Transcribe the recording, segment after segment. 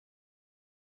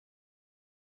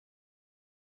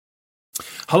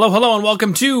Hello, hello, and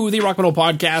welcome to the Rock Metal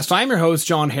Podcast. I'm your host,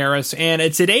 John Harris, and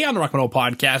today on the Rock Metal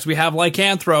Podcast, we have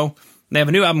LYCANTHRO. They have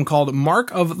a new album called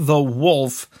Mark of the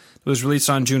Wolf. It was released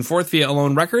on June 4th via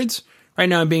Alone Records. Right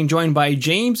now, I'm being joined by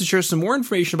James to share some more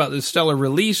information about this stellar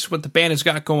release, what the band has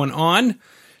got going on.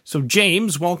 So,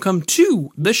 James, welcome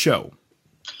to the show.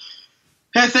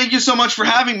 Hey, thank you so much for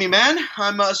having me, man.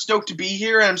 I'm stoked to be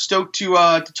here, and I'm stoked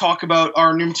to talk about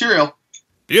our new material.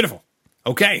 Beautiful.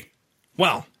 Okay.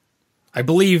 Well, I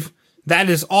believe that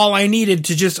is all I needed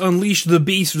to just unleash the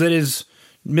beast that is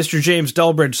Mr. James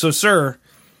Delbridge. So, sir,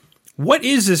 what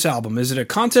is this album? Is it a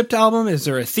concept album? Is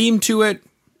there a theme to it?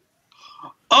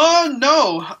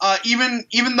 No.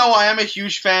 Even though I am a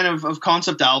huge fan of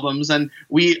concept albums, and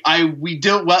we will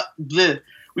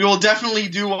definitely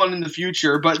do one in the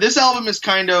future. But this album is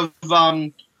kind of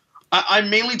I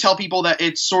mainly tell people that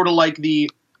it's sort of like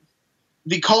the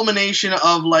culmination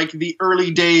of like the early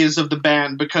days of the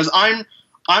band, because I'm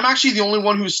actually the only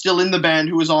one who's still in the band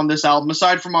who is on this album,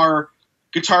 aside from our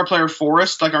guitar player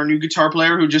Forrest, like our new guitar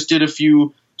player who just did a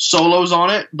few solos on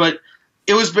it. But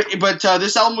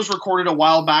this album was recorded a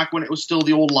while back when it was still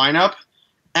the old lineup,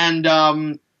 and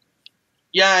and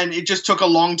it just took a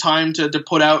long time to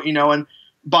put out, and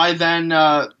by then,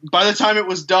 by the time it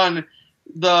was done,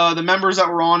 the members that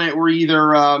were on it were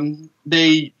either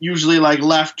they usually like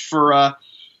left for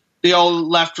they all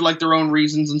left for like their own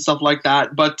reasons and stuff like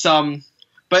that. But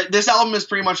this album is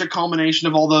pretty much a culmination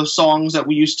of all the songs that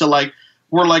we used to like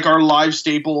were like our live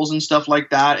staples and stuff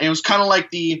like that. And it was kind of like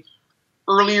the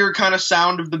earlier kind of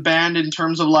sound of the band in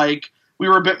terms of like we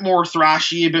were a bit more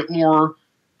thrashy, a bit more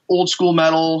old school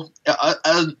metal,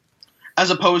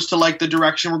 as opposed to like the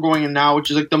direction we're going in now,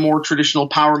 which is like the more traditional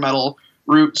power metal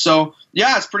route. So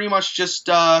yeah, it's pretty much just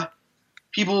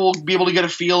people will be able to get a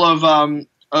feel of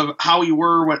how we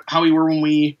were when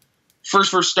we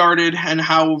first started, and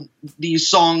how these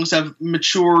songs have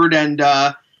matured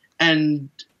and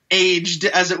aged,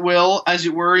 as it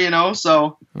were.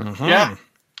 So yeah.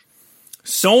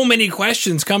 So many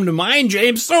questions come to mind,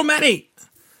 James. So many.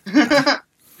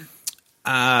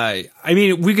 I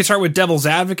mean, we could start with devil's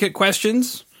advocate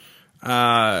questions.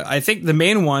 I think the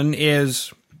main one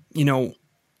is,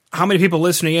 how many people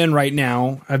listening in right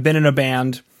now have been in a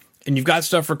band and you've got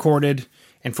stuff recorded,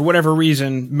 and for whatever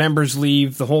reason, members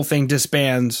leave, the whole thing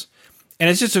disbands, and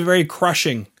it's just a very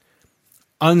crushing,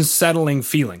 unsettling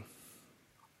feeling.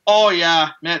 Oh yeah,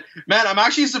 man, I'm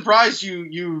actually surprised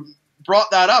you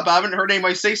brought that up. I haven't heard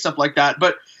anybody say stuff like that,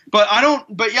 but I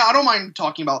don't mind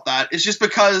talking about that. It's just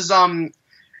because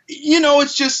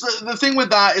it's just the thing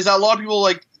with that is that a lot of people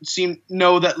like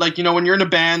know that like, when you're in a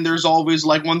band, there's always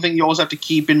like one thing you always have to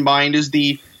keep in mind is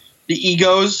the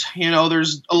egos.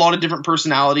 There's a lot of different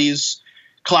personalities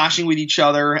clashing with each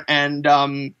other, and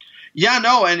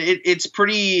it's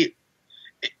pretty.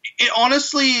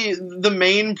 Honestly, the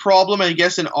main problem, I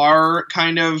guess, in our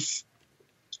kind of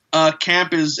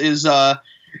camp is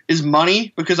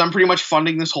money, because I'm pretty much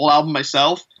funding this whole album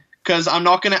myself. Because I'm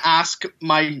not going to ask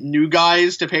my new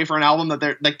guys to pay for an album that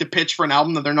they're like to pitch for an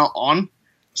album that they're not on.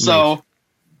 So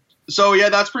yeah,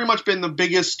 that's pretty much been the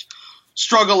biggest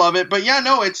struggle of it. But yeah,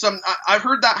 no, it's I've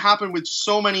heard that happen with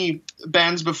so many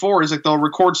bands before. Is like they'll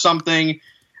record something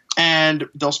and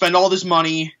they'll spend all this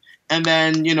money, and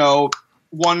then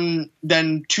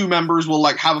then two members will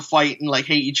like have a fight and like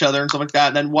hate each other and stuff like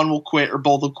that. Then one will quit or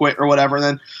both will quit or whatever. And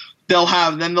then they'll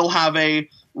have a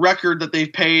record that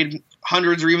they've paid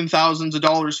hundreds or even thousands of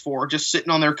dollars for, just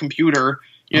sitting on their computer,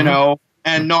 and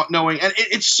not knowing. And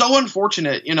it's so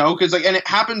unfortunate, because like, and it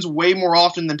happens way more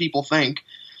often than people think,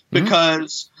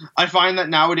 because I find that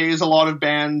nowadays a lot of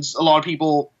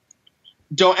people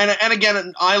don't. And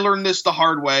again, I learned this the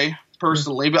hard way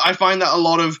personally, but I find that a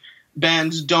lot of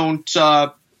bands don't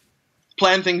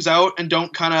plan things out and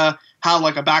don't kind of have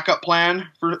like a backup plan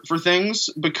for things,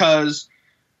 because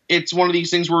it's one of these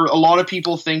things where a lot of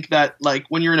people think that like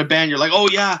when you're in a band, you're like, oh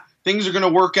yeah, things are going to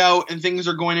work out and things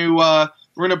are going to,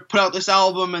 we're going to put out this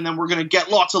album and then we're going to get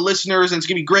lots of listeners and it's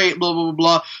going to be great, blah, blah, blah,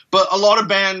 blah. But a lot of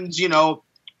bands,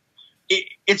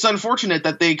 it's unfortunate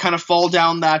that they kind of fall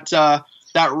down that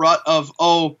rut of,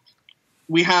 oh,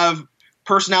 we have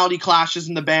personality clashes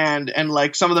in the band and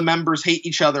like some of the members hate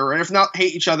each other, and if not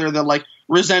hate each other, they're like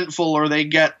resentful, or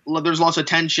there's lots of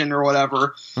tension or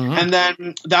whatever, and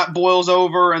then that boils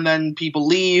over and then people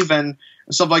leave and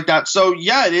stuff like that. So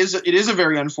yeah, it is a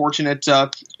very unfortunate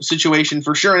situation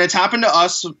for sure, and it's happened to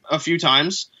us a few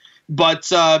times, but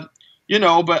I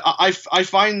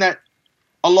find that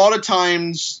a lot of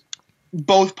times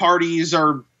both parties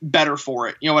are better for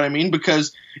it. You know what I mean?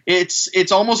 Because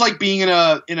it's almost like being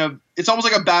it's almost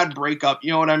like a bad breakup.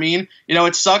 You know what I mean? You know,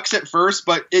 it sucks at first,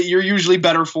 but you're usually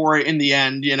better for it in the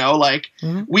end. You know, like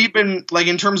we've been like,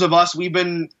 in terms of us, we've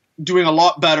been doing a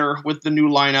lot better with the new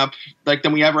lineup, like,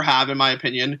 than we ever have, in my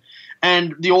opinion.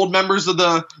 And the old members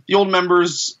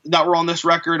that were on this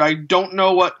record, I don't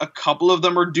know what a couple of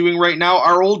them are doing right now.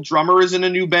 Our old drummer is in a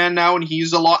new band now, and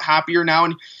he's a lot happier now,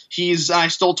 and I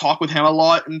still talk with him a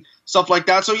lot and stuff like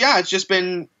that. So yeah, it's just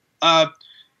been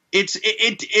it's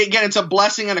a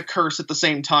blessing and a curse at the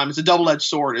same time. It's a double-edged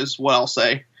sword, is what I'll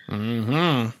say.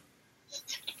 Mm-hmm.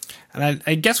 And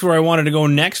I guess where I wanted to go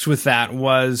next with that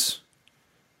was,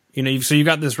 you know, so you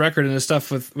got this record and this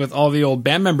stuff with all the old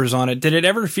band members on it. Did it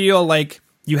ever feel like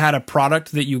you had a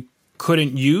product that you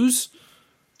couldn't use?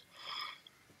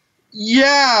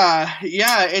 Yeah.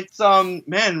 It's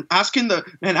asking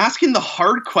the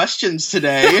hard questions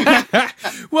today.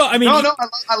 Well, I mean, no,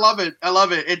 I love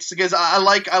it. It's because I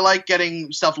like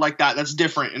getting stuff like that. That's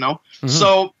different, you know. Mm-hmm.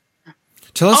 So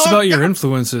tell us about your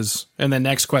influences. And then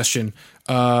next question.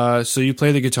 So you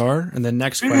play the guitar, and then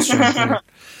next question.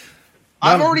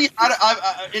 I've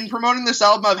in promoting this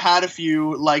album, I've had a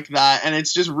few like that, and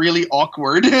it's just really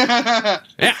awkward. Yeah.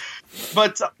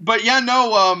 But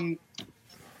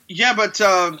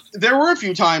there were a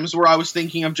few times where I was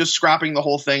thinking of just scrapping the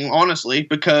whole thing, honestly,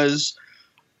 because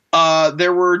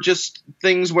there were just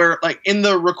things where, like, in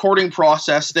the recording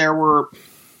process, there were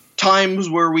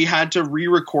times where we had to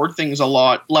re-record things a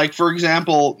lot. Like, for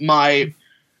example, when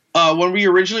we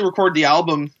originally recorded the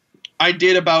album, I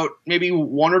did about maybe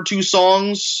 1 or 2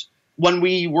 songs when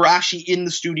we were actually in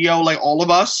the studio, like all of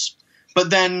us.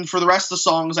 But then for the rest of the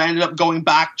songs, I ended up going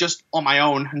back just on my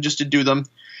own and just to do them.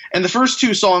 And the first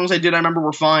 2 songs I remember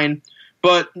were fine.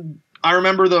 But I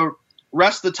remember the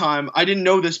rest of the time, I didn't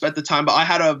know this at the time, but I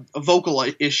had a vocal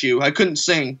issue. I couldn't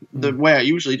sing the way I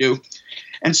usually do.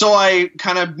 And so I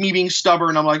kind of, me being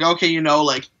stubborn, I'm like, okay, you know,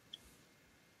 like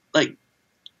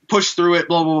push through it,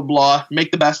 blah, blah, blah, blah,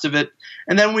 make the best of it.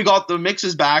 And then when we got the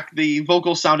mixes back, the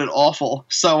vocals sounded awful.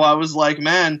 So I was like,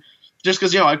 man, just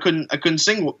because, you know, I couldn't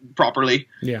sing properly.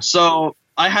 Yeah. So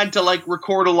I had to, like,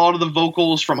 record a lot of the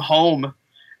vocals from home.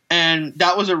 And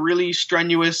that was a really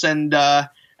strenuous and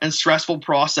stressful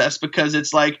process, because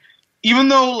it's like, even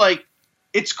though, like,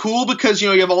 it's cool because, you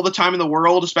know, you have all the time in the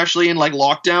world, especially in, like,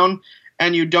 lockdown,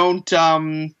 and you're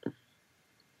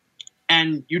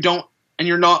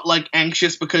not, like,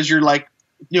 anxious because you're, like,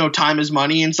 you know, time is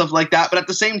money and stuff like that. But at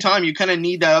the same time, you kind of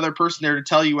need that other person there to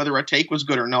tell you whether a take was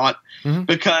good or not,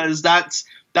 because that's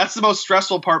the most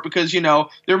stressful part. Because, you know,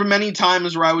 there were many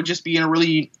times where I would just be in a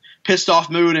really pissed off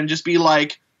mood and just be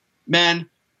like, man,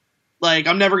 like,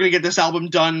 I'm never going to get this album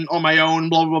done on my own,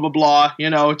 blah, blah, blah, blah,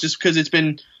 you know, just because it's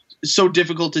been so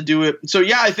difficult to do it. So,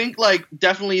 yeah, I think, like,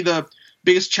 definitely the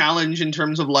biggest challenge in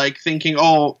terms of, like, thinking,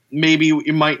 oh, maybe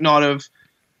it might not have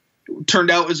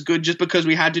turned out as good, just because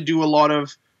we had to do a lot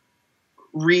of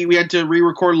we had to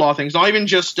re-record a lot of things, not even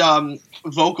just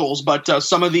vocals, but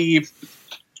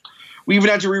we even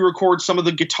had to re-record some of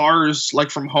the guitars,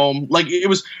 like, from home. Like, it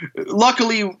was,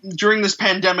 luckily during this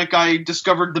pandemic, I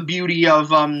discovered the beauty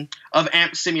of amp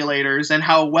simulators and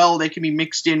how well they can be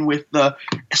mixed in with the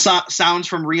sounds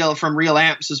from real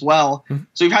amps as well.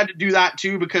 So we've had to do that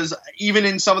too, because even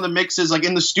in some of the mixes, like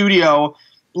in the studio,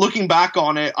 looking back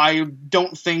on it, I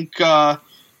don't think a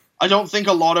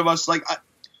lot of us, like,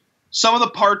 some of the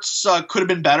parts could have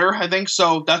been better, I think.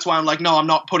 So that's why I'm like, no, I'm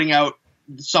not putting out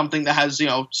something that has, you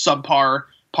know, subpar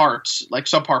parts, like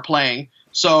subpar playing.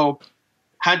 So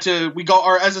we got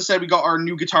our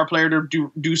new guitar player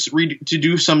to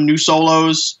do some new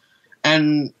solos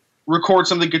and record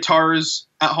some of the guitars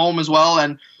at home as well.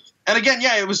 And again,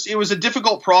 yeah, it was a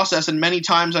difficult process, and many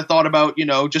times I thought about, you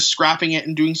know, just scrapping it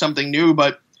and doing something new,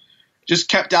 but just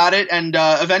kept at it, and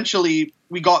eventually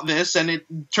we got this, and it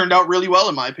turned out really well,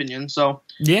 in my opinion. So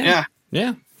yeah.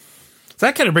 So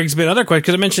that kind of brings me another question,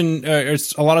 because I mentioned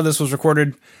a lot of this was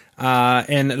recorded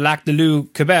in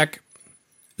Lac-de-Loup, Quebec.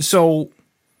 So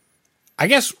I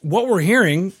guess what we're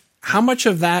hearing, how much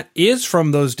of that is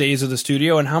from those days of the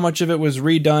studio, and how much of it was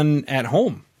redone at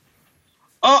home?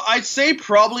 I'd say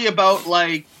probably about,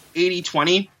 like,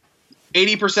 80-20.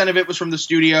 80% of it was from the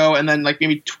studio, and then, like,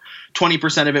 maybe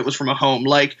 20% of it was from a home.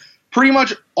 Like, pretty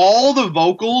much all the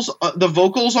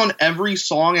vocals on every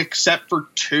song except for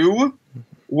 2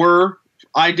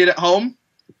 I did at home.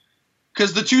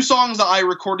 Because the 2 songs that I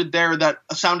recorded there that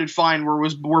sounded fine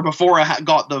were before I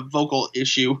got the vocal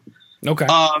issue. Okay.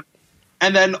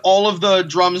 And then all of the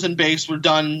drums and bass were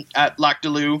done at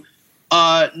Lac-de-Loup.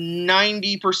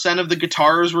 90% of the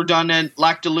guitars were done at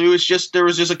Lac du Loup. There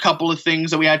was just a couple of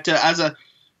things that we had to,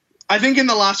 I think in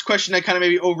the last question I kind of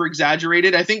maybe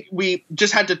over-exaggerated. I think we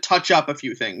just had to touch up a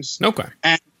few things. Okay.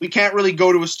 And we can't really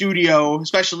go to a studio,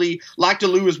 especially Lac du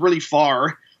Loup is really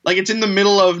far. Like, it's in the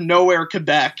middle of nowhere,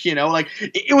 Quebec, you know? Like,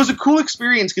 it was a cool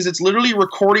experience because it's literally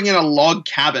recording in a log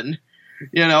cabin.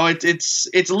 You know,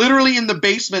 it's literally in the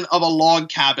basement of a log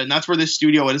cabin. That's where this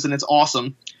studio is, and it's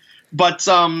awesome. But,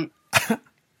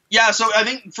 yeah, so I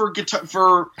think so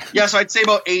I'd say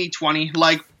about 80-20.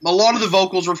 Like, a lot of the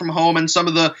vocals were from home, and some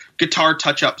of the guitar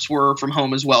touch-ups were from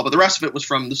home as well, but the rest of it was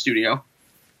from the studio.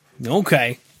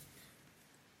 Okay.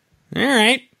 All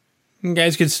right. You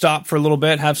guys could stop for a little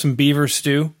bit, have some beaver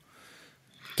stew,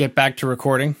 get back to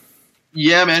recording.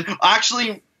 Yeah, man.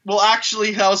 Actually,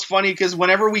 that was funny because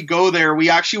whenever we go there, we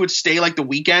actually would stay like the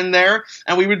weekend there,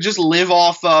 and we would just live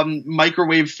off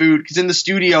microwave food. Because in the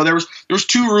studio, there was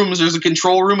two rooms. There's a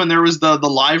control room, and there was the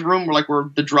live room where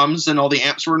the drums and all the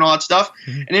amps were and all that stuff.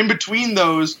 Mm-hmm. And in between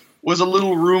those was a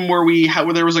little room where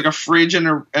there was like a fridge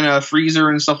and a freezer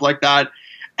and stuff like that.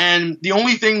 And the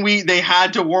only thing they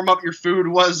had to warm up your food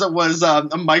was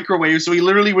a microwave. So we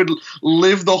literally would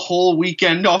live the whole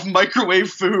weekend off microwave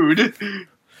food.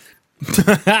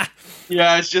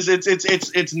 Yeah,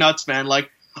 it's nuts, man.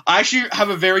 Like, I actually have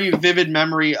a very vivid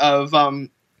memory of whenever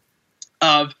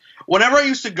I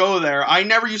used to go there, I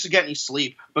never used to get any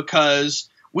sleep because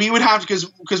we would have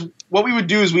because what we would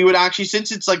do is we would actually,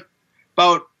 since it's like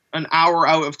about an hour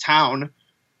out of town,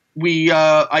 we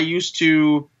used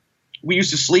to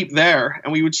sleep there,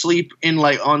 and we would sleep in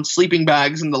on sleeping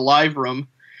bags in the live room.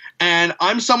 And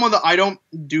I'm someone that I don't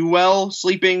do well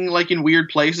sleeping like in weird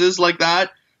places like that.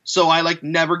 So I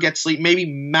never get sleep.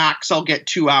 Maybe max I'll get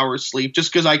 2 hours sleep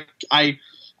just because I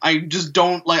just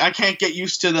don't I can't get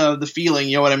used to the feeling.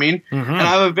 You know what I mean? Mm-hmm. And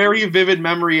I have a very vivid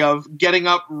memory of waking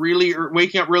up really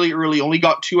early, only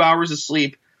got 2 hours of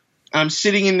sleep. I'm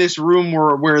sitting in this room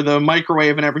where the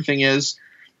microwave and everything is.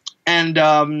 And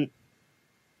I'm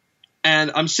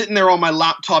sitting there on my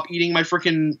laptop eating my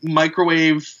freaking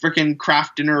microwave freaking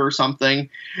Kraft dinner or something.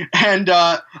 And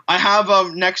I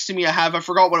have next to me, I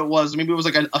forgot what it was. Maybe it was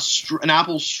like an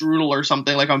apple strudel or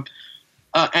something.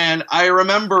 And I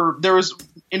remember there was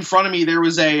in front of me there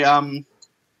was a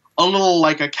little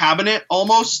a cabinet,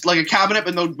 almost like a cabinet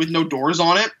with no doors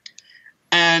on it.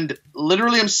 And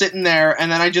literally I'm sitting there,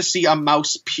 and then I just see a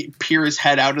mouse peer his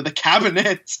head out of the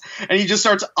cabinet, and he just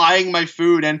starts eyeing my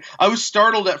food. And I was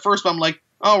startled at first, but I'm like,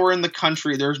 oh, we're in the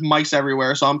country. There's mice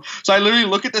everywhere. So I literally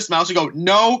look at this mouse and go,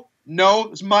 no,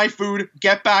 it's my food.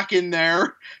 Get back in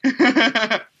there.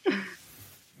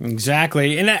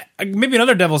 Exactly. And maybe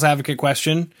another devil's advocate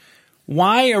question.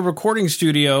 Why a recording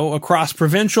studio across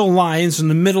provincial lines in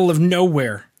the middle of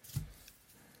nowhere?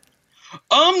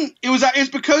 It's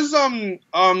because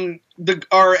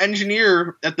our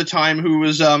engineer at the time, who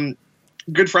was a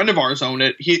good friend of ours, owned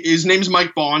it. His name's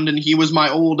Mike Bond, and he was my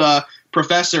old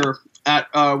professor at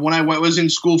when I was in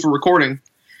school for recording.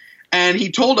 And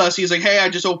he told us, he's like, hey, I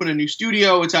just opened a new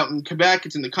studio. It's out in Quebec.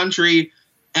 It's in the country,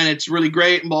 and it's really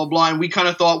great and blah, blah. And we kind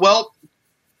of thought, well,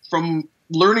 from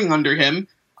learning under him,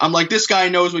 I'm like, this guy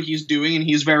knows what he's doing, and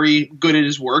he's very good at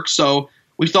his work. So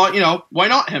we thought, why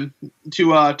not him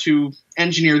to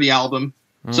engineer the album?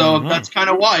 Mm-hmm. So that's kind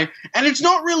of why. And it's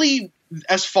not really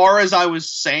as far as I was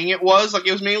saying it was.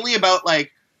 It was mainly about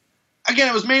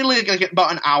it was mainly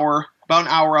about an hour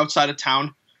outside of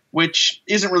town, which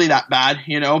isn't really that bad,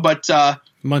 But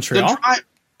Montreal.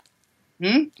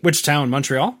 Which town?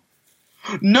 Montreal?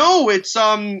 No, it's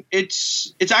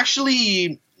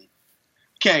actually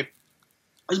okay.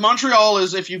 As Montreal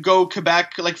is if you go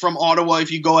Quebec, from Ottawa,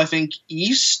 if you go, I think,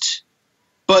 east.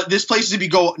 But this place is if you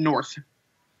go north.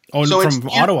 Oh, so from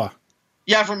Ottawa?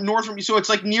 Yeah, from north. So it's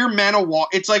near Manawaki.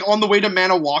 It's on the way to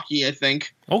Manawaki, I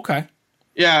think. Okay.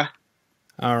 Yeah.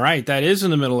 All right. That is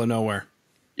in the middle of nowhere.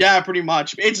 Yeah, pretty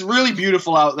much. It's really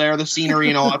beautiful out there, the scenery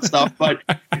and all that stuff. But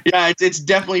yeah, it's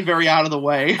definitely very out of the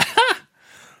way.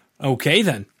 Okay,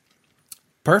 then.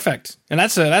 Perfect. And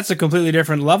that's a completely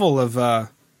different level of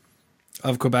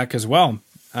Quebec as well.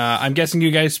 I'm guessing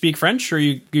you guys speak French, or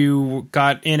you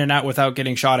got in and out without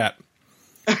getting shot at?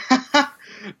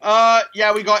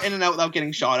 Yeah, we got in and out without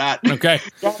getting shot at. Okay.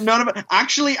 Yeah, none of it.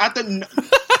 Actually, at the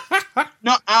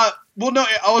no, no.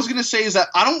 I was gonna say is that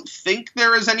I don't think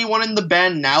there is anyone in the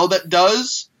band now that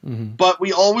does. Mm-hmm. But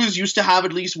we always used to have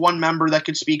at least one member that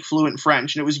could speak fluent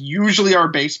French, and it was usually our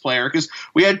bass player, because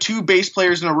we had two bass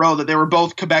players in a row that they were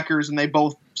both Quebecers and they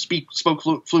both spoke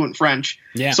fluent French.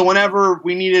 Yeah. So whenever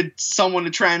we needed someone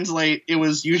to translate, it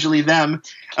was usually them.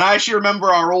 And I actually remember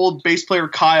our old bass player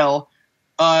Kyle.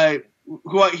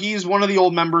 he's one of the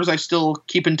old members I still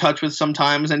keep in touch with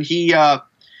sometimes, and he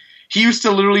used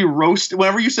to literally roast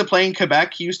whenever he used to play in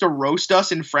Quebec. He used to roast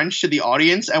us in French to the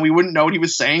audience, and we wouldn't know what he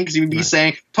was saying because he would be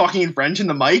talking in French in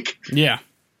the mic. Yeah,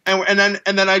 and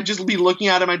then I'd just be looking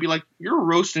at him. I'd be like, "You're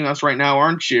roasting us right now,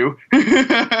 aren't you?"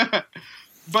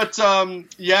 But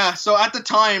yeah. So at the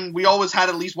time, we always had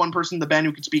at least one person in the band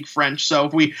who could speak French. So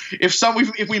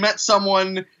if we met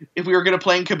someone, if we were going to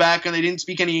play in Quebec and they didn't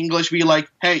speak any English, we'd be like,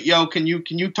 "Hey, yo, can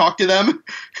you talk to them?"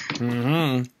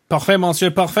 Mm-hmm. Parfait,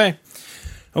 monsieur, parfait.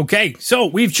 Okay, so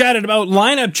we've chatted about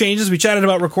lineup changes. We chatted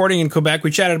about recording in Quebec.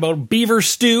 We chatted about beaver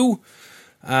stew.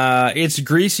 It's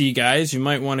greasy, guys. You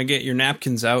might want to get your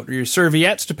napkins out or your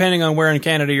serviettes, depending on where in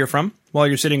Canada you're from, while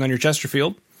you're sitting on your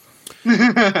Chesterfield.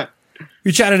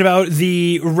 We chatted about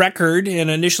the record, and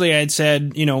initially I had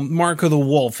said, Mark of the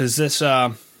Wolf, is this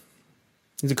a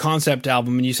concept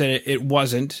album? And you said it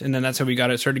wasn't, and then that's how we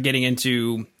started getting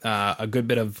into a good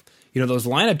bit of, those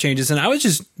lineup changes. And I was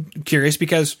just curious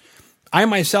because I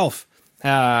myself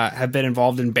have been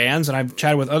involved in bands, and I've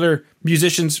chatted with other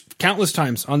musicians countless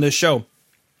times on this show,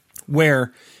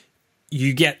 where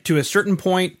you get to a certain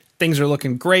point, things are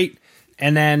looking great,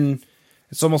 and then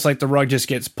it's almost like the rug just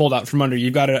gets pulled out from under.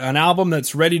 You've got an album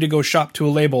that's ready to go shop to a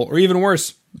label, or even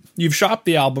worse, you've shopped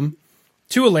the album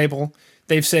to a label,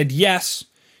 they've said yes,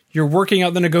 you're working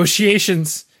out the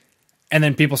negotiations, and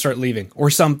then people start leaving, or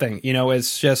something.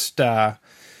 It's just...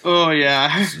 Oh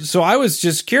yeah. So I was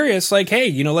just curious, like,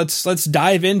 hey, let's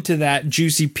dive into that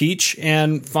juicy peach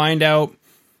and find out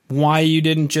why you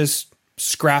didn't just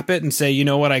scrap it and say, you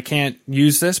know what, I can't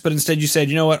use this, but instead you said,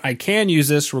 you know what, I can use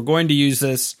this, we're going to use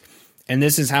this, and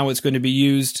this is how it's going to be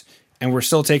used, and we're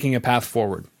still taking a path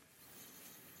forward.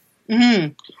 Yeah,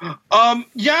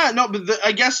 no, but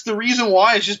I guess the reason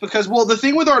why is just because, the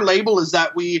thing with our label is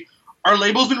that our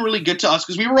label's been really good to us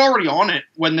because we were already on it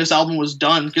when this album was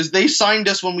done, because they signed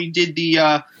us when we did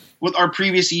with our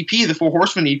previous EP, the Four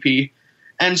Horsemen EP.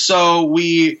 And so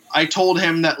I told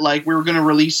him that we were going to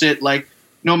release it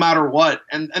no matter what.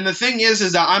 And the thing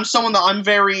is that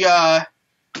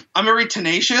I'm very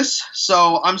tenacious.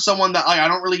 So I'm someone that I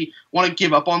don't really want to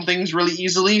give up on things really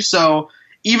easily. So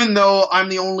even though I'm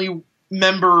the only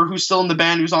member who's still in the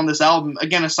band who's on this album,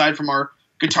 again, aside from our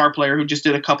guitar player who just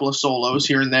did a couple of solos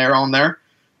here and there on there.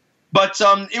 But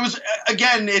it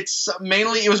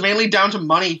was mainly down to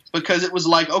money, because it was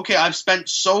okay, I've spent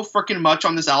so freaking much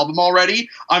on this album already.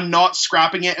 I'm not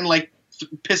scrapping it and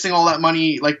pissing all that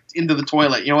money into the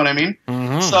toilet. You know what I mean?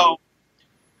 Mm-hmm. So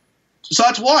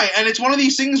that's why. And it's one of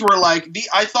these things where I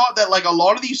thought that a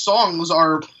lot of these songs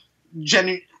are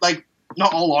genuine,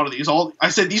 not a lot of these. I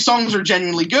said these songs are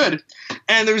genuinely good,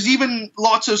 and there's even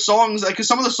lots of songs because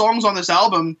some of the songs on this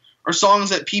album are songs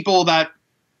that people that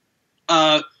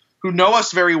who know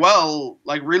us very well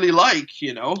really like.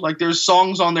 There's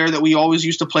songs on there that we always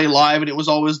used to play live, and it was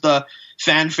always the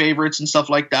fan favorites and stuff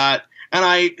like that. And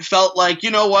I felt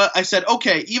you know what? I said,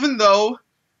 okay, even though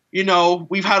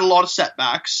we've had a lot of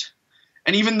setbacks,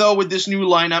 and even though with this new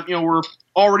lineup, we're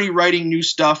already writing new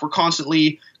stuff, we're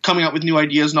constantly coming up with new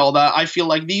ideas and all that, I feel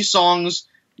like these songs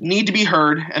need to be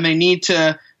heard, and they need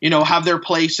to, have their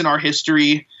place in our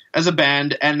history as a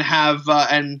band, and have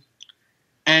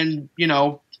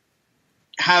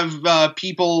have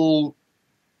people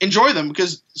enjoy them,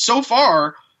 because so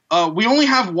far we only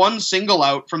have one single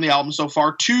out from the album so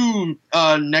far, 2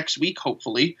 next week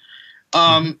hopefully.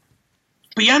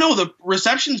 But yeah, no, the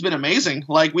reception's been amazing.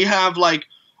 We have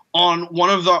on one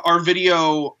of our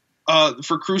video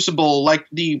for Crucible,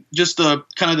 the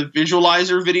kind of the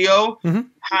visualizer video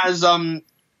has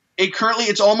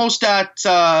it's almost at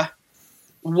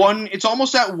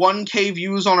 1K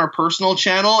views on our personal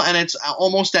channel, and it's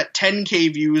almost at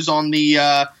 10K views on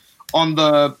the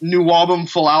new album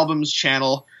Full Albums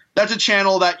channel. That's a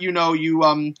channel that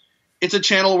it's a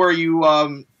channel where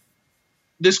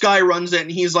this guy runs it,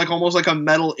 and he's almost like a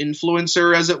metal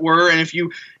influencer, as it were. And if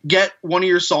you get one of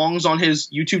your songs on his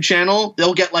YouTube channel,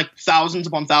 they'll get thousands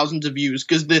upon thousands of views,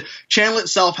 because the channel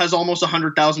itself has almost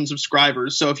 100,000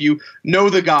 subscribers. So if you know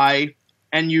the guy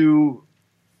and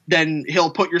then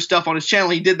he'll put your stuff on his channel.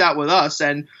 He did that with us,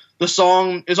 and the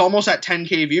song is almost at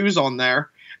 10K views on there.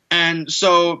 And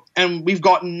we've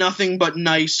gotten nothing but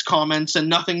nice comments and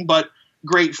nothing but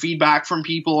great feedback from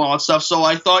people and all that stuff. So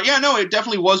I thought, yeah, no, it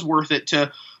definitely was worth it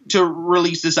to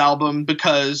release this album,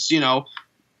 because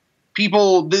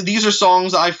people these are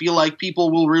songs I feel like people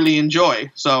will really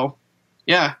enjoy. So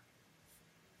yeah.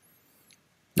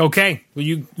 Okay, well,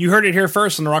 you heard it here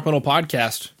first on the Rock Metal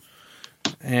Podcast,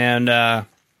 and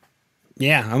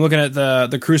Yeah, I'm looking at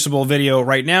the Crucible video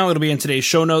right now. It'll be in today's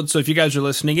show notes. So if you guys are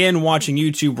listening in, watching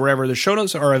YouTube, wherever the show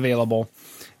notes are available,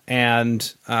 and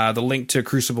the link to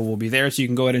Crucible will be there, so you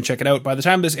can go ahead and check it out. By the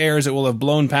time this airs, it will have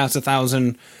blown past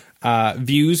 1,000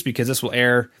 views, because this will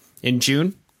air in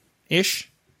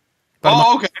June-ish.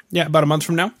 Okay. Yeah, about a month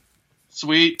from now.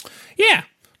 Sweet. Yeah,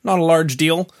 not a large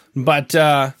deal, but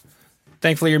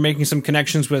thankfully you're making some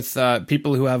connections with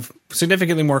people who have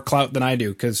significantly more clout than I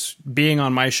do, because being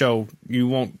on my show, you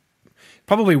won't,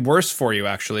 probably worse for you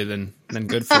actually than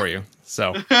good for you.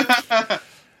 So,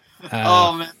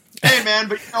 oh man, hey man,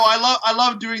 but I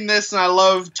love doing this, and I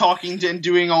love talking to and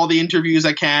doing all the interviews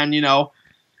I can.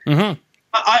 Mm-hmm.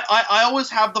 I always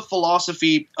have the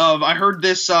philosophy of, I heard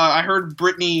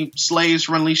Brittany Slays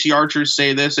from Unleash the Archers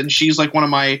say this, and she's like one of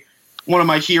my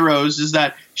heroes, is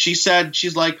that she's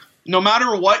like, no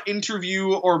matter what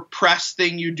interview or press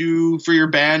thing you do for your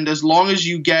band, as long as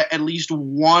you get at least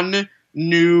one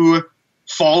new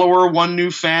follower, one new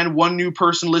fan, one new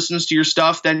person listens to your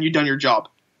stuff, then you've done your job.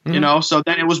 Mm-hmm. So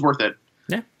then it was worth it.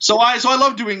 Yeah. So I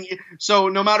love doing, so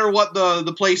no matter what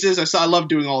the place is, I love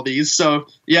doing all these. So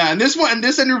yeah, and this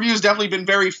interview has definitely been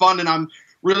very fun, and I'm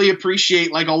really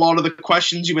appreciate like a lot of the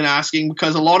questions you've been asking,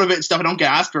 because a lot of it stuff I don't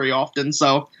get asked very often.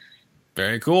 So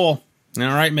very cool. All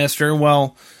right, mister.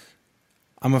 Well,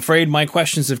 I'm afraid my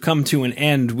questions have come to an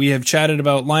end. We have chatted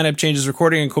about lineup changes,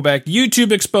 recording in Quebec,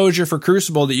 YouTube exposure for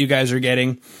Crucible that you guys are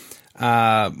getting,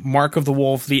 Mark of the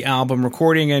Wolf, the album,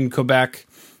 recording in Quebec,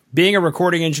 being a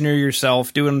recording engineer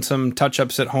yourself, doing some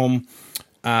touch-ups at home.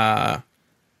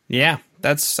 Yeah,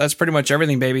 that's pretty much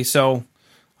everything, baby. So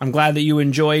I'm glad that you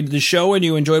enjoyed the show and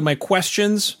you enjoyed my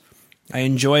questions. I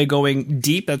enjoy going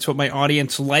deep. That's what my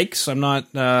audience likes. I'm not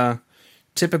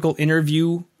typical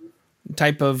interview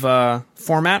type of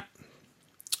format.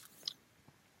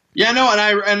 Yeah, no,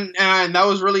 and that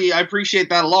was really, I appreciate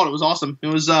that a lot. It was awesome. It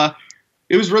was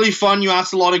really fun. You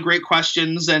asked a lot of great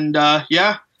questions, and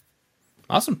yeah.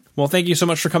 Awesome. Well, thank you so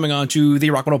much for coming on to the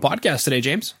Rock Metal Podcast today,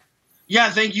 James. Yeah,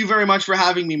 thank you very much for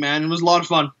having me, man. It was a lot of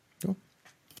fun. Cool.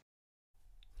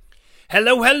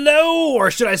 Hello,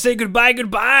 or should I say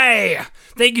goodbye?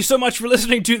 Thank you so much for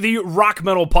listening to the Rock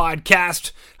Metal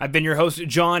Podcast. I've been your host,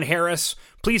 John Harris.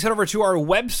 Please head over to our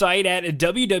website at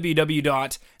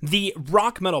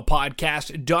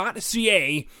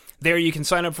www.therockmetalpodcast.ca. There you can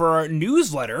sign up for our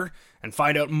newsletter and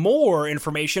find out more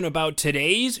information about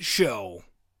today's show.